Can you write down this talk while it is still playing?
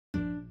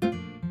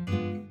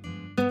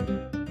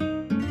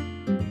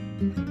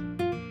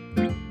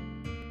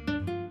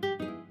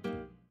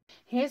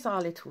here's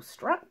our little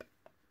strap.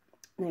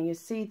 Now you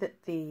see that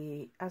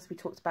as we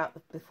talked about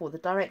before, the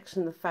direction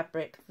of the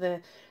fabric,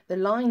 the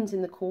lines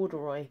in the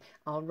corduroy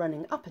are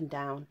running up and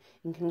down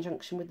in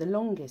conjunction with the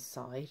longest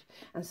side.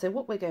 And so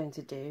what we're going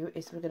to do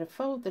is we're going to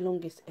fold the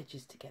longest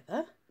edges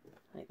together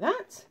like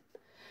that.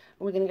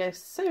 And we're going to go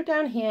sew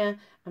down here,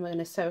 and we're going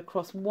to sew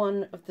across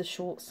one of the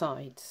short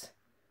sides.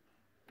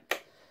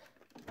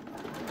 A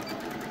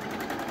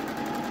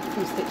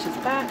few stitches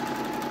back.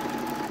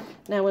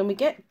 Now when we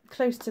get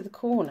close to the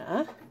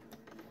corner,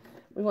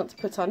 we want to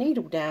put our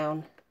needle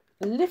down,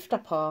 lift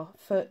up our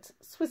foot,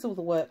 swizzle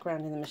the work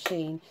around in the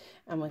machine,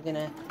 and we're going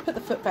to put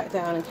the foot back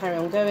down and carry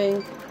on going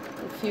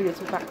with a few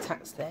little back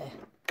tacks there.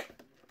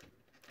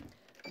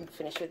 And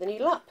finish with the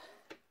needle up.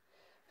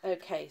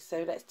 Okay,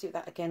 so let's do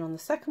that again on the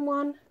second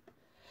one.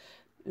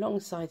 Long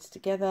sides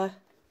together,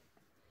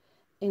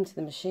 into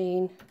the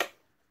machine,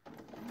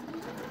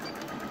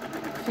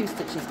 a few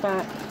stitches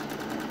back,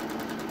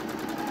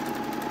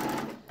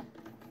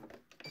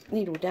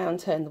 needle down,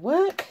 turn the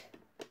work,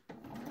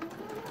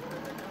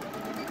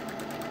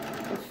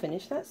 and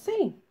finish that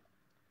seam.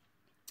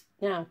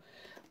 Now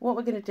what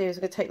we're going to do is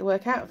we're going to take the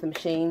work out of the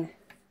machine.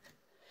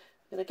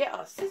 We're going to get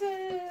our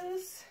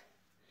scissors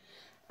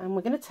and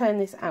we're going to turn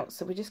this out.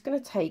 So we're just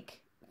going to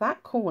take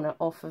that corner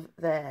off of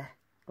there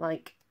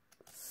like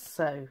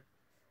so.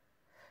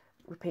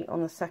 Repeat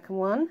on the second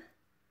one,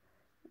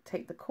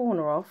 take the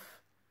corner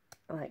off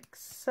like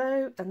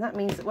so, and that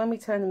means that when we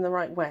turn them the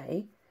right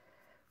way,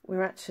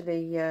 we're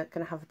actually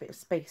going to have a bit of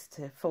space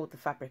to fold the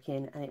fabric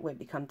in, and it won't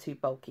become too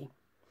bulky.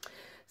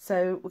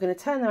 So we're going to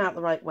turn them out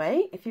the right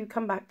way. If you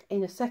come back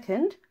in a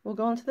second, we'll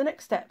go on to the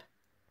next step.